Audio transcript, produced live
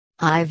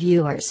Hi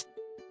viewers.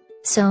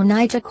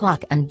 Sonija,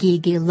 Kwok and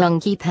Gigi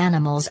Leung keep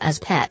animals as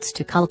pets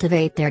to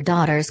cultivate their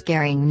daughter's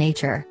caring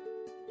nature.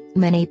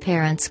 Many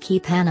parents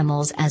keep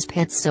animals as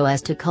pets so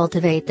as to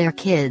cultivate their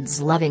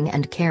kids' loving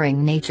and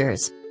caring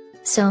natures.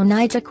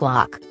 Sonija,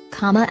 Kwok,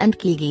 and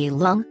Gigi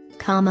Leung,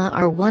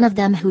 are one of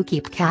them who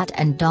keep cat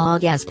and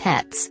dog as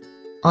pets.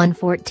 On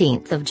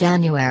 14th of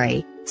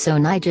January,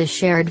 Sonija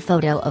shared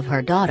photo of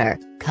her daughter,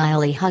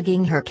 Kylie,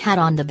 hugging her cat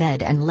on the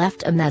bed and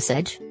left a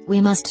message: "We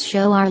must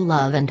show our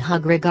love and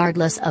hug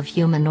regardless of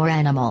human or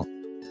animal.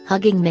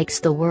 Hugging makes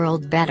the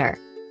world better."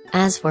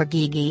 As for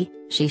Gigi,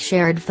 she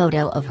shared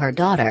photo of her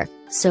daughter,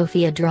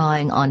 Sophia,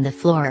 drawing on the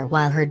floor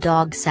while her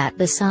dog sat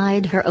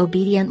beside her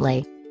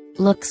obediently.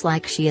 Looks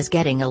like she is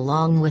getting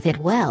along with it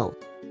well.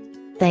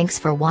 Thanks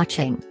for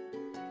watching.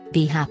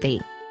 Be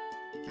happy.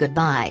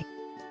 Goodbye.